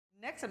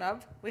next one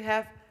up, we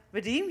have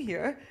Vadim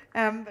here.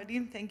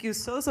 Vadim, thank you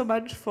so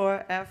much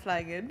for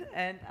flying in,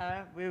 and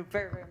we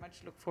very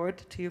much look forward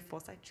to your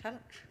Foresight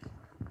Challenge.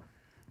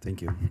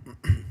 Thank you.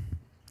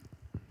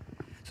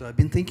 So I've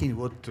been thinking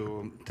what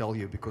to tell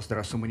you because there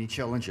are so many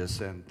challenges,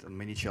 and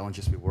many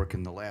challenges we work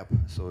in the lab,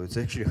 so it's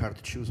actually hard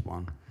to choose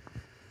one.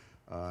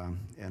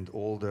 And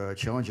all the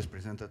challenges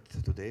presented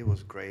today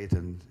was great,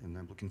 and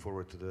I'm looking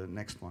forward to the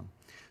next one.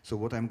 So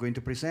what I'm going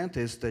to present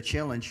is the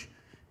challenge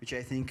which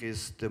I think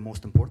is the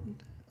most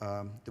important,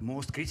 the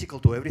most critical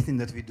to everything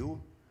that we do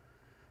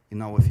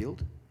in our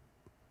field.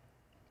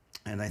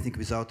 And I think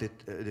without it,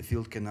 the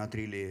field cannot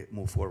really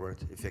move forward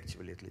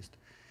effectively, at least.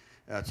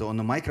 So on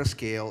a micro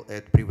scale,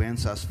 it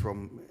prevents us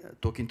from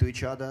talking to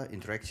each other,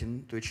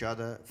 interacting to each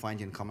other,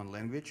 finding common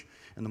language.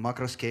 On the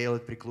macro scale,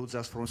 it precludes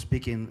us from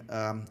speaking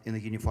in a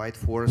unified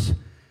force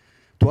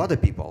to other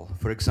people.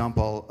 For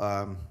example,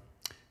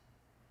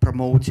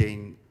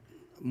 promoting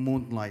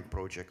moonlight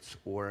projects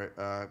or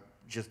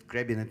just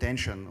grabbing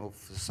attention of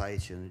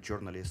society and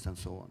journalists and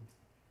so on.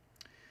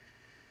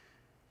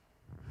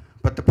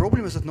 But the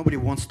problem is that nobody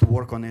wants to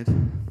work on it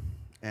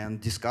and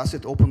discuss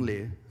it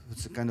openly.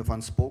 It's a kind of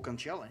unspoken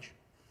challenge.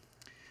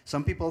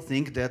 Some people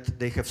think that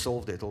they have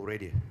solved it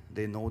already.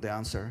 They know the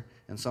answer,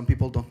 and some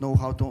people don't know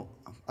how to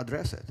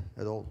address it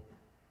at all.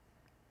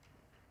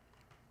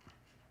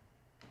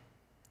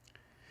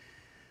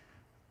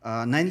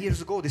 9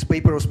 years ago, this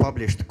paper was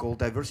published called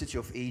Diversity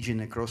of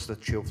Aging Across the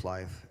Tree of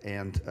Life.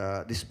 And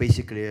this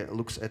basically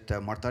looks at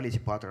mortality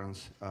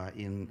patterns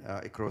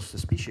across the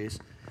species.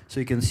 So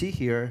you can see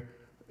here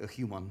a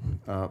human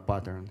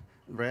pattern.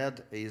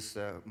 Red is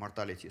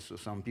mortality. So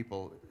some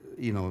people,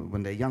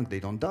 when they're young, they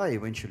don't die.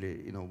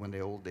 Eventually, when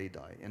they're old, they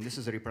die. And this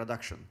is a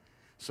reproduction.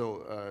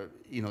 So,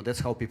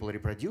 that's how people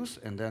reproduce,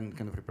 and then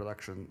kind of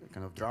reproduction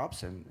kind of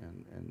drops, and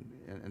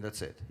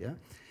that's it, yeah?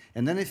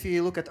 And then if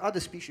you look at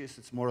other species,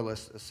 it's more or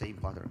less the same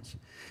patterns.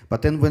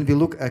 But then when we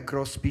look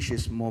across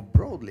species more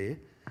broadly,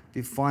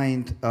 we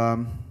find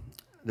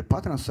the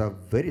patterns are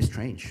very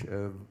strange,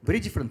 very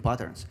different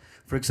patterns.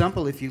 For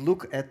example, if you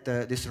look at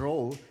this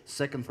row,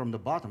 second from the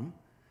bottom,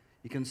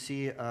 you can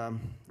see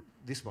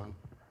this one.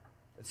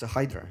 It's a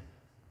Hydra.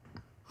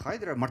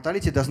 Hydra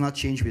mortality does not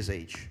change with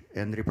age,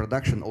 and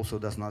reproduction also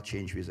does not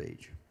change with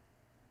age.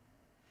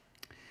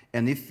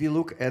 And if you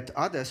look at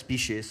other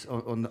species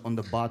on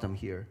the bottom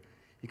here,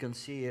 you can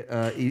see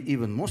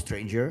even more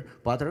stranger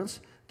patterns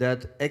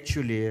that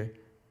actually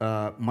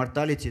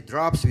mortality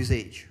drops with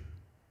age.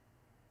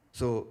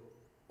 So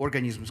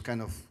organisms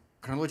kind of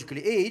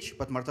chronologically age,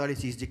 but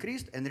mortality is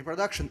decreased and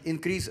reproduction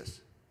increases.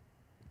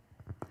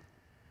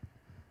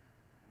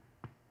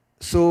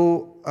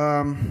 So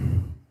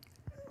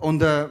on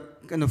the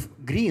kind of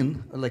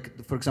green,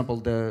 like for example,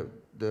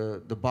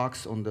 the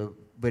box on the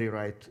very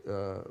right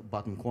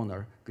bottom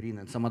corner, green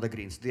and some other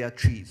greens, they are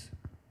trees.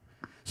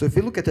 So if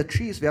you look at the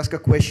trees, we ask a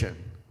question.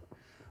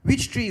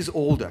 Which tree is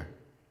older?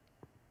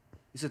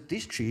 Is it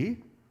this tree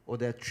or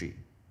that tree?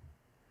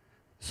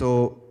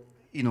 So,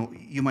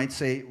 you might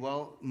say,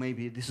 well,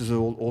 maybe this is an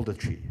older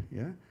tree,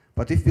 yeah?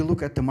 But if we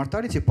look at the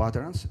mortality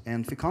patterns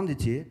and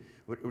fecundity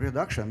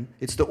reduction,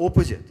 it's the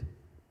opposite,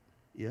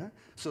 yeah?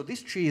 So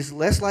this tree is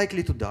less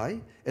likely to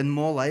die and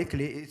more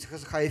likely, it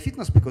has higher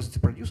fitness because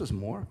it produces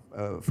more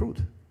fruit.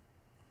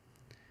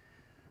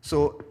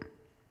 So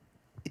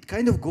it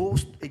kind of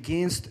goes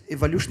against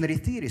evolutionary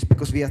theories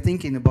because we are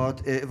thinking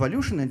about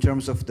evolution in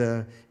terms of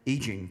the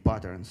aging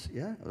patterns,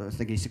 yeah?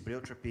 Thinking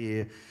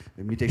pleiotropy,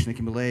 mutation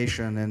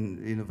accumulation,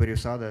 and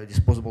various other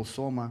disposable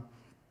soma.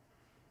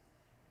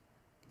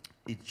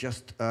 It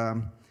just,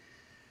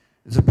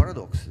 it's a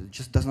paradox. It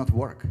just does not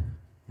work.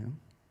 Yeah?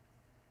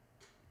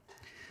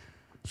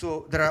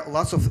 So there are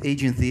lots of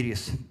aging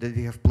theories, that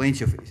we have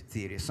plenty of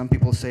theories. Some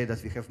people say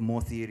that we have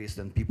more theories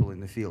than people in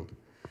the field.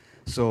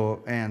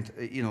 So, and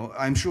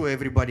I'm sure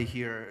everybody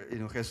here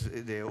has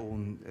their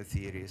own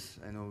theories.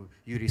 I know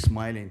Yuri's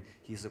smiling.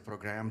 He's a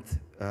programmed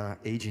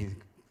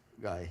aging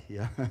guy.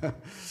 Yeah,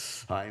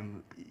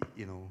 I'm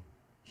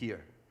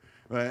here,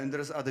 and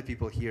there's other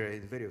people here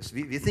in various.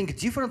 We think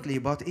differently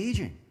about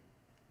aging.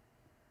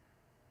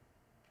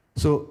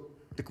 So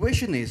the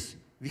question is,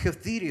 we have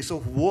theories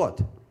of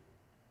what?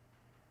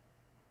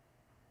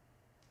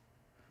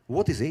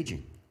 What is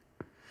aging?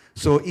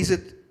 So is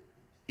it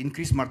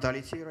increased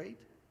mortality rate?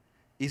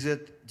 Is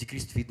it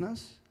decreased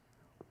fitness,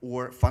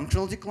 or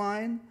functional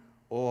decline,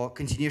 or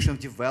continuation of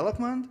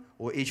development,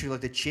 or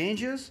age-related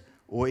changes,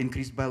 or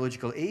increased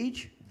biological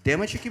age,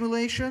 damage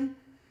accumulation?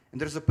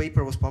 And there's a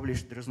paper was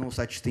published, there's no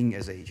such thing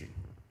as aging.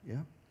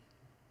 Yeah?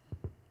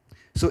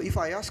 So if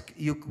I ask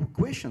you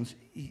questions,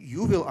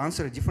 you will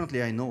answer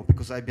differently, I know,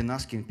 because I've been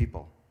asking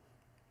people.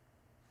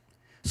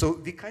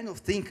 So we kind of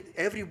think,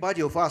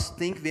 everybody of us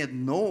think we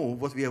know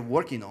what we are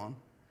working on,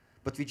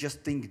 but we just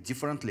think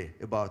differently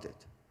about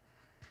it.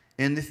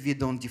 And if we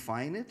don't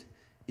define it,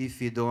 if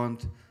we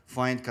don't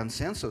find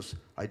consensus,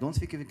 I don't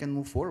think we can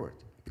move forward.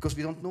 Because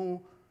we don't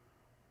know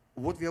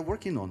what we are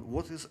working on,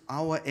 what is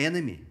our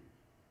enemy,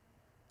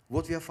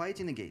 what we are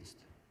fighting against.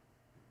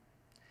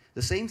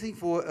 The same thing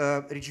for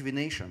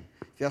rejuvenation.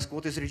 If you ask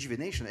what is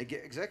rejuvenation,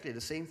 exactly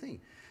the same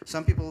thing.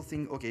 Some people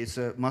think, okay,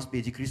 it must be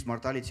a decreased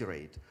mortality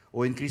rate,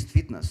 or increased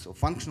fitness, or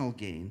functional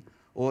gain,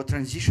 or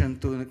transition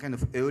to a kind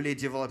of early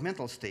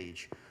developmental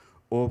stage,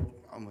 or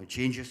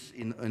changes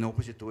in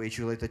opposite to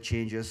age-related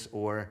changes,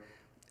 or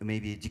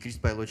maybe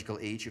decreased biological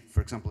age,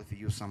 for example, if you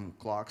use some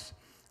clocks,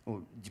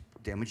 or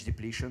damage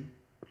depletion.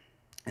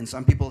 And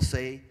some people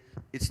say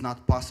it's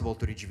not possible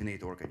to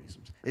rejuvenate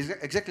organisms. It's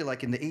exactly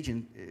like in the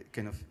aging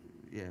kind of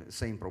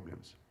same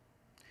problems.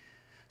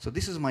 So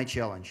this is my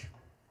challenge.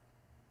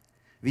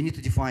 We need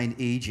to define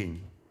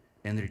aging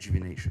and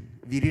rejuvenation.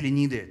 We really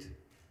need it.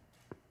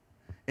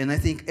 And I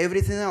think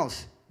everything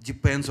else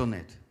depends on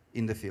it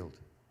in the field.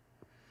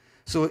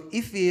 So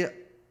if we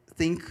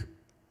think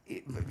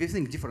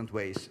different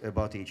ways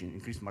about aging,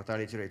 increased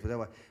mortality rate,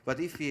 whatever, but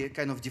if we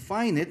kind of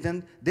define it,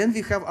 then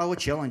we have our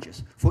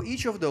challenges. For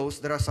each of those,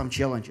 there are some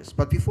challenges.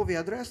 But before we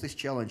address these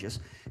challenges,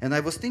 and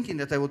I was thinking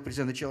that I would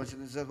present the challenges,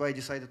 and that's why I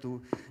decided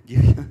to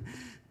give you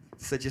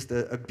suggest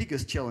a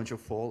biggest challenge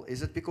of all, is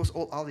that because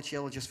all other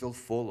challenges will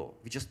follow.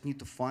 We just need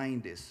to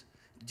find this,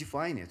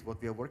 define it,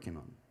 what we are working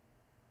on.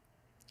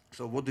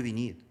 So what do we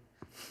need?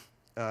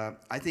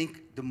 I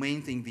think the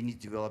main thing, we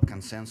need to develop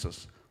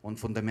consensus on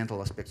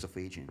fundamental aspects of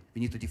aging.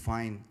 We need to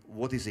define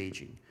what is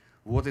aging,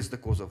 what is the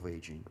cause of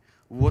aging,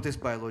 what is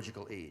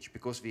biological age,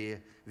 because we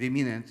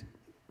mean it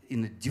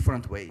in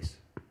different ways,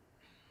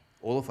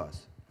 all of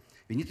us.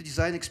 We need to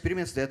design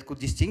experiments that could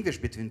distinguish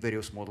between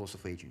various models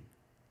of aging.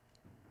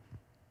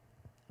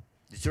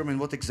 Determine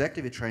what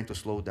exactly we're trying to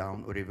slow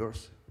down or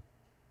reverse.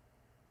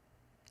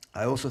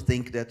 I also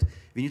think that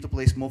we need to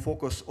place more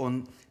focus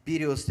on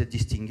periods that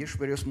distinguish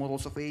various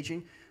models of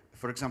aging,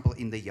 for example,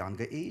 in the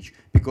younger age,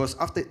 because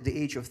after the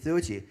age of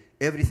 30,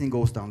 everything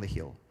goes down the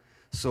hill.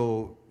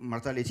 So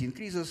mortality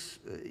increases,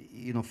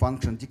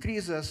 function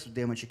decreases,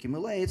 damage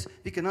accumulates.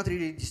 We cannot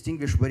really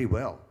distinguish very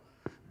well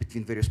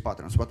between various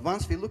patterns. But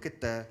once we look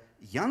at the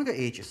younger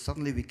ages,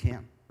 suddenly we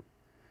can.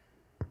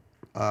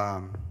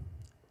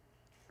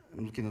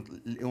 I'm looking at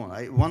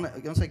Leon.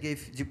 Once I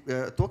gave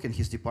a talk in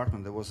his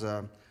department, there was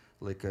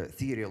like a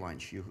theory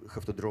lunch. You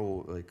have to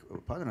draw like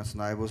patterns,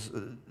 and I was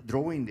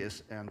drawing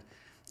this, and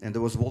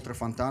there was Walter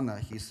Fontana.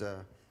 He's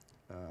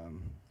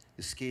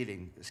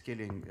scaling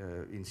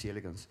in C.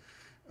 elegans.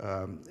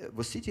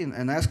 Was sitting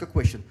and asked a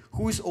question: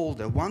 who is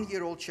older,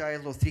 1-year-old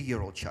child or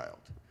 3-year-old child?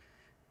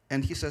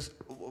 And he says,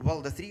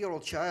 well, the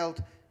 3-year-old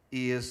child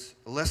is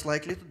less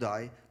likely to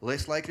die,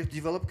 less likely to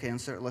develop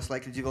cancer, less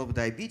likely to develop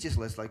diabetes,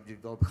 less likely to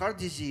develop heart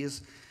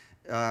disease.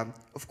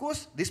 Of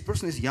course, this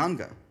person is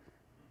younger.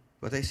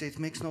 But I say it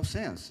makes no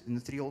sense. And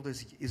the 3-year-old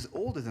is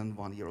older than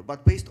 1-year-old.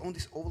 But based on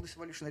all these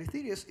evolutionary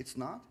theories, it's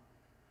not.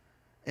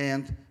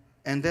 And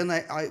then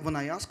when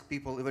I ask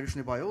people,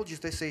 evolutionary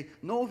biologists, they say,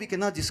 no, we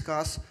cannot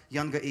discuss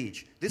younger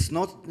age. This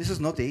is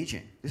not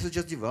aging. This is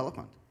just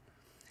development.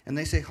 And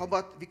they say, how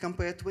about we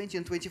compare 20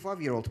 and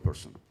 25-year-old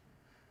person?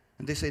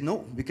 And they say,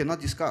 no, we cannot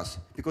discuss,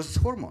 because it's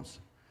hormones.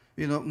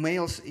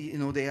 Males,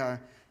 they are,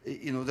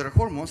 there are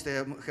hormones, they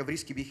have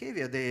risky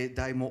behavior, they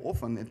die more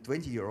often at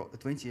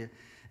 20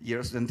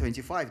 years than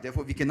 25,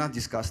 therefore we cannot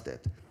discuss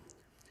that.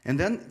 And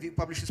then we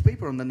published this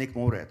paper on the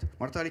NACMO rat.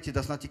 Mortality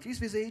does not decrease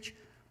with age,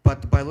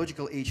 but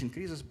biological age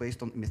increases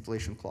based on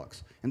methylation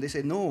clocks. And they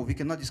say, no, we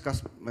cannot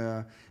discuss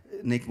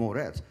NACMO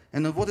rats.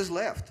 And then what is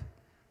left?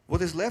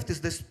 What is left is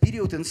this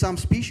period in some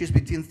species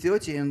between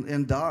 30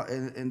 and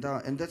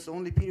that's the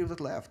only period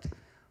that left.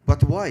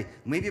 But why?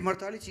 Maybe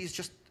mortality is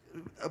just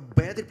a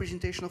bad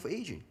representation of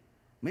aging.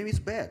 Maybe it's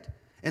bad.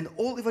 And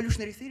all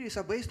evolutionary theories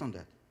are based on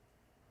that.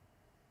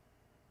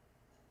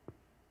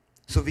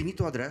 So we need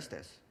to address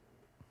this.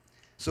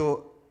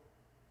 So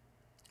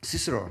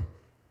Cicero,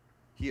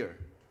 here,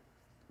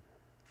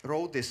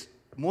 wrote this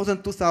more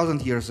than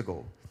 2,000 years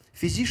ago.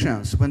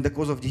 Physicians, when the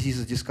cause of disease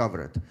is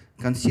discovered,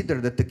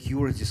 consider that the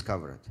cure is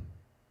discovered.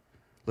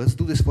 Let's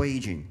do this for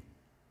aging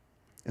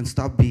and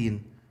stop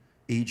being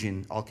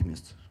aging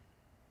alchemists.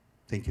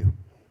 Thank you.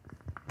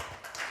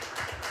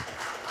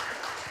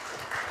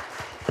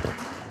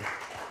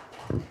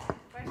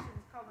 Questions,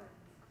 comments?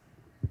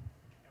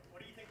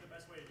 What do you think the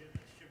best way to do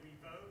this? Should we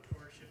vote,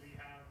 or should we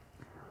have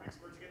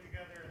experts get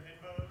together and then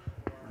vote,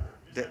 or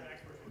just have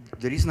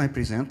experts? The reason I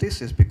present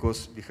this is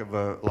because we have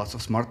lots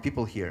of smart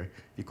people here.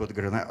 We could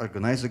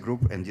organize a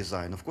group and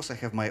design. Of course, I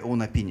have my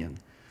own opinion,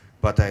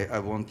 but I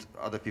want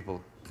other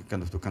people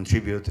kind of to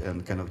contribute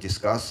and kind of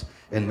discuss,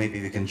 and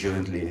maybe we can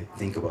jointly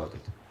think about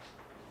it.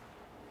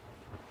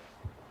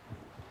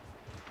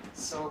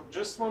 So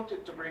just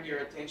wanted to bring your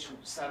attention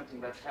to something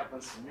that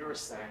happens in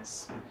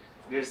neuroscience.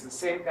 There's the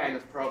same kind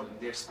of problem.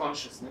 There's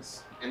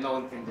consciousness, and no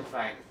one can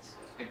define it.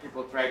 And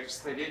people try to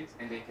study it,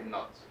 and they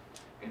cannot.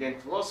 And then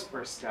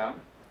philosophers come,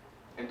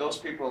 and those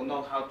people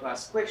know how to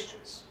ask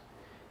questions.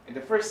 And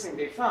the first thing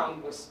they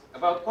found was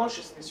about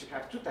consciousness, you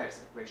have two types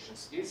of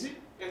questions, easy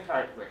and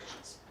hard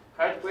questions.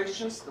 Hard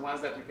questions, the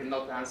ones that you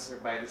cannot answer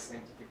by the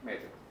scientific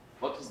method.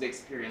 What is the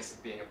experience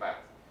of being about?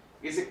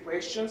 Easy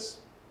questions,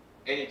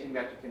 anything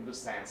that you can do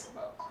science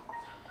about.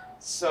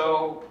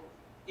 So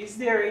is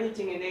there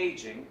anything in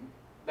aging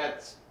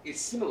that is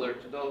similar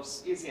to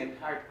those easy and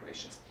hard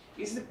questions?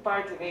 Is the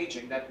part in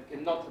aging that we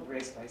cannot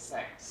address by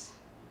science?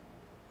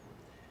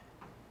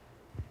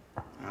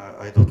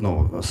 I don't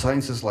know.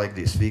 Science is like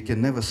this. We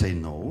can never say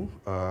no.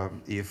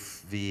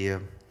 If we,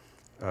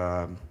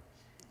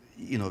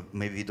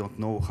 maybe we don't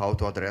know how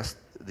to address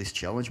this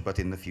challenge, but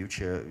in the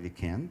future we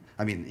can.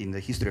 I mean, in the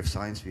history of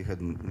science, we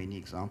had many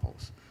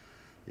examples,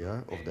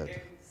 yeah, of that.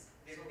 And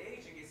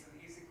aging is an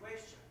easy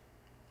question.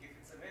 If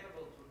it's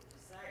amenable to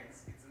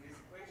science, it's an easy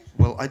question.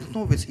 Well, I don't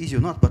know if it's easy or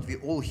not, but we're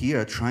all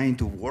here trying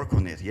to work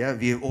on it, yeah?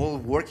 We're all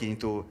working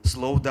to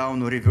slow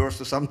down or reverse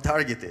to some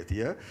targeted,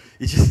 yeah?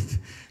 It's just,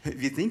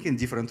 we think in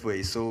different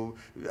ways. So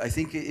I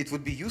think it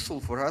would be useful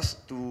for us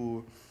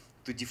to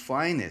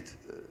define it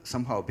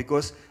somehow,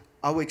 because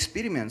our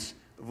experiments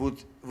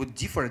would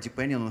differ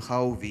depending on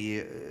how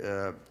we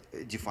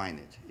define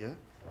it, yeah?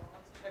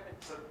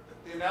 So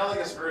the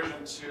analogous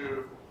version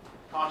to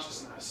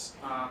consciousness,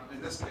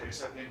 in this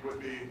case, I think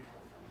would be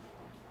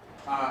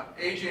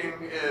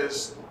aging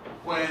is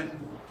when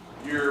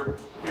your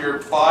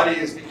body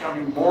is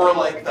becoming more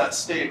like that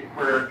state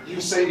where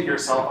you say to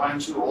yourself, I'm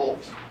too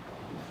old. So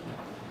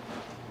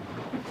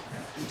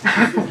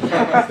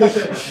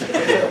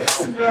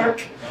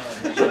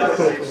that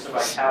relates to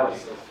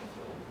vitality,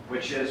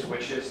 which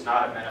is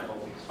not amenable,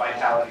 because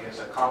vitality is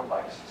a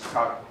complex.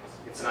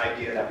 It's an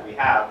idea that we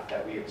have,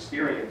 that we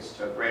experience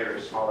to a greater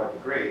or smaller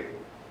degree,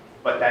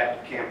 but that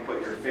you can't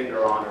put your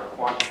finger on or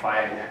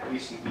quantify in at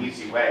least an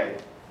easy way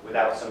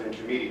without some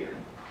intermediary.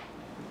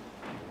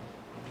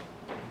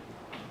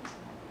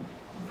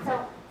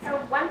 So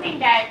one thing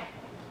that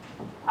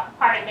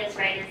part of this,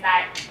 right, is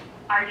that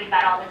argued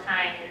about all the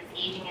time is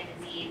aging and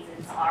disease,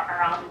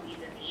 are all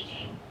diseases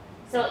aging.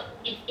 So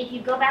if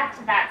you go back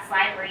to that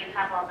slide where you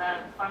have all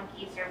the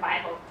funky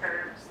survival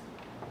curves,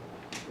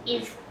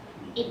 if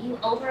you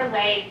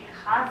overlay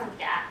cause of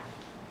death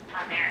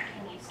on there,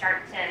 can you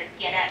start to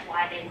get at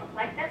why they look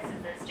like this?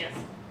 Is this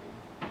just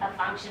a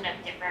function of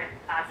different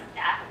cause of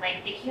death?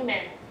 Like the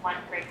human one,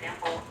 for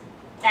example,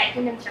 that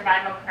human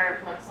survival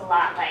curve looks a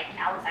lot like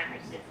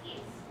Alzheimer's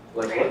disease.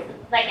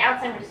 Like Like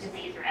Alzheimer's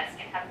disease risk,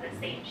 it has the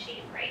same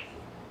shape, right?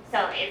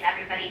 So is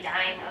everybody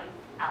dying of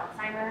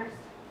Alzheimer's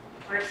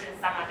versus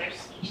some other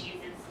species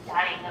is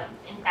dying of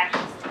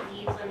infectious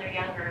disease when they're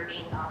younger or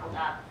being gobbled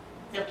up?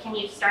 So can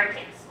you start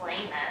to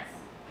explain this?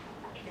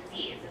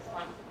 Disease is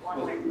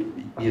one word.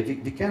 Yeah,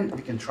 we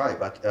can try,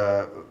 but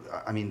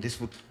I mean, this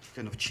would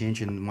kind of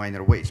change in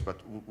minor ways.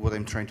 But what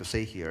I'm trying to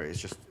say here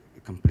is just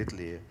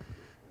completely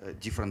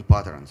different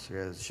patterns.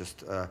 Yeah, it's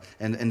just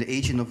and the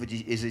aging of a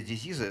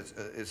disease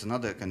is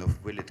another kind of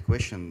valid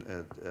question,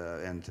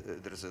 and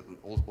there's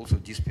also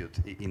dispute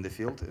in the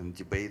field and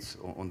debates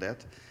on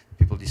that.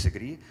 People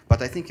disagree,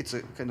 but I think it's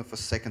a kind of a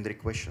secondary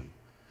question.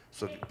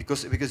 So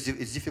because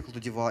it's difficult to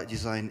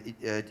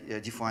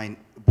define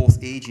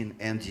both aging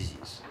and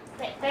disease.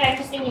 But I'm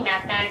just thinking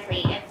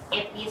mathematically,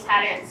 if these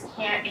patterns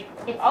can't,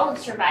 if all of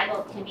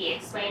survival can be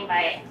explained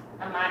by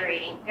a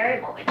moderating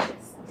variable, which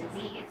is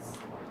disease,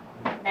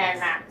 then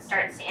that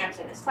starts to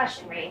answer this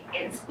question, right?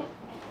 Is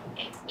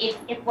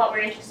if what we're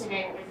interested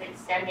in is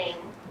extending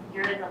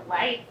years of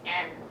life,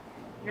 and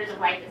years of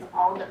life is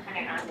all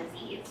dependent on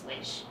disease,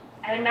 which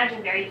I would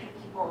imagine very few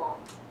people,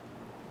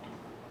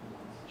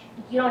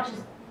 you don't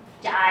just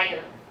die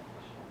of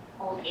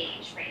old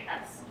age, right?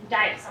 You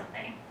die of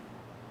something,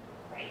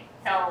 right?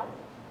 So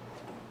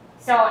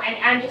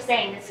I'm just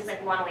saying this is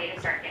like one way to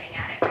start getting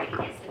at it,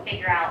 right? Is to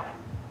figure out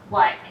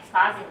what is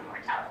causing the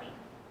mortality.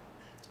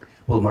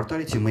 Well,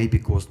 mortality may be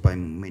caused by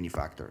many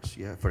factors.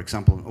 Yeah, for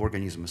example, an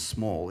organism is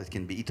small; it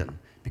can be eaten,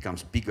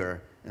 becomes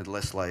bigger and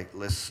less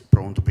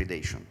prone to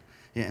predation.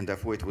 Yeah, and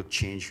therefore it would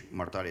change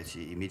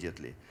mortality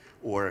immediately,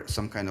 or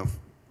some kind of,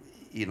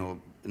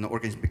 an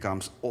organism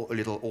becomes a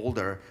little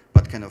older,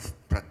 but kind of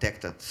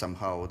protected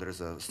somehow. There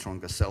is a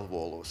stronger cell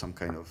wall or some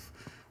kind of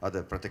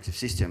other protective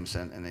systems,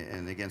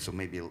 and again, so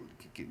maybe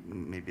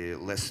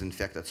less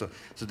infected. So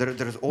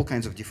there's all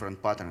kinds of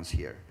different patterns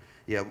here.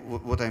 Yeah,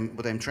 what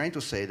I'm trying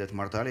to say that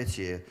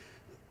mortality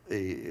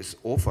is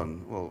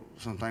often, well,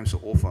 sometimes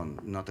often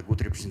not a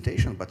good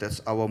representation, but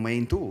that's our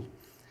main tool.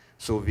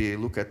 So we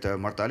look at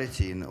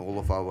mortality in all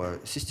of our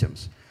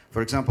systems.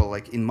 For example,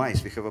 like in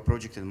mice, we have a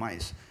project in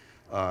mice.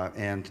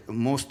 And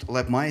most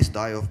lab mice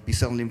die of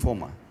B-cell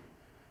lymphoma.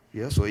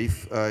 Yeah, so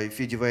if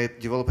you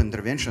develop an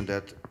intervention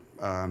that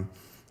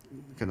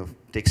kind of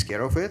takes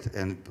care of it,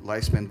 and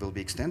lifespan will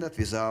be extended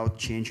without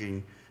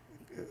changing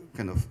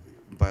kind of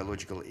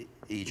biological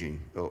aging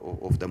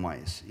of the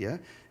mice. Yeah,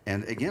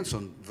 and again, so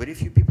very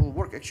few people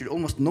work. Actually,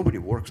 almost nobody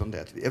works on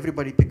that.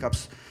 Everybody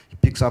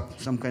picks up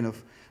some kind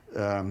of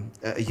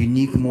a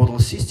unique model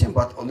system,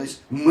 but on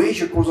this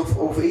major cause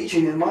of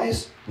aging in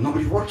mice,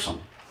 nobody works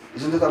on.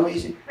 Isn't it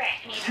amazing? Right.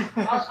 I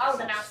mean, all of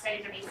the mouse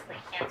studies are basically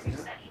cancer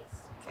studies.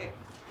 Okay,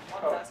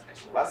 one last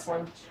question. Last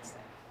one.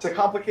 To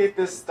complicate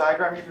this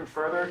diagram even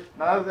further,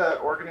 none of the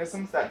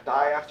organisms that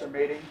die after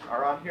mating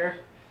are on here.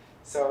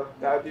 So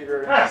that would be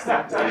very interesting.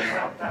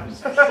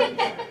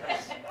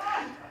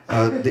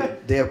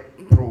 They are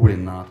probably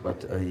not,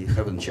 but I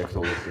haven't checked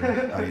all of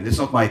them. I mean, it's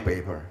not my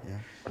paper. Yeah.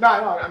 No,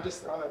 I'm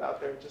just throwing it out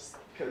there just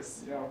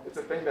because, you know, it's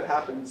a thing that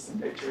happens in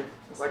nature.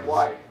 It's like,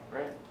 why,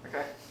 right?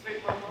 Okay.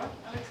 Wait, one more,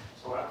 Alex?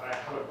 So I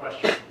have a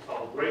question.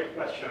 So great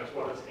questions.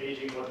 What is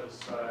aging? What is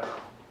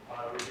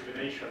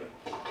rejuvenation?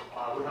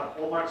 We have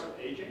hallmarks of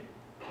aging.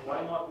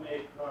 Why not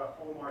make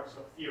hallmarks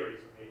of theories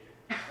of aging?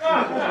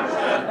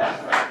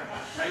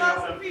 Many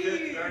of them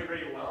fit very,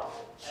 very well.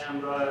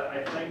 And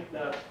I think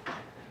that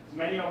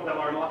many of them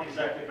are not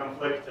exactly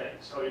conflicting.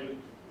 So if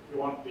you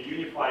want the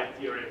unified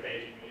theory of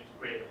aging, you need to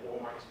create the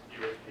hallmarks of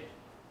theory of aging.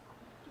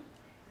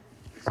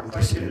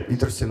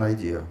 Interesting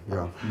idea,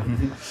 yeah.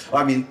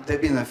 I mean, there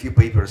have been a few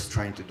papers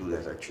trying to do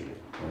that, actually.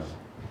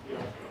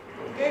 Yeah.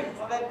 Okay,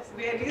 well then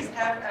we at least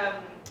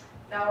have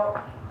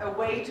now a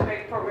way to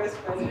make progress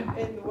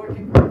in the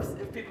working groups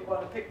if people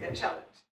want to pick their challenge.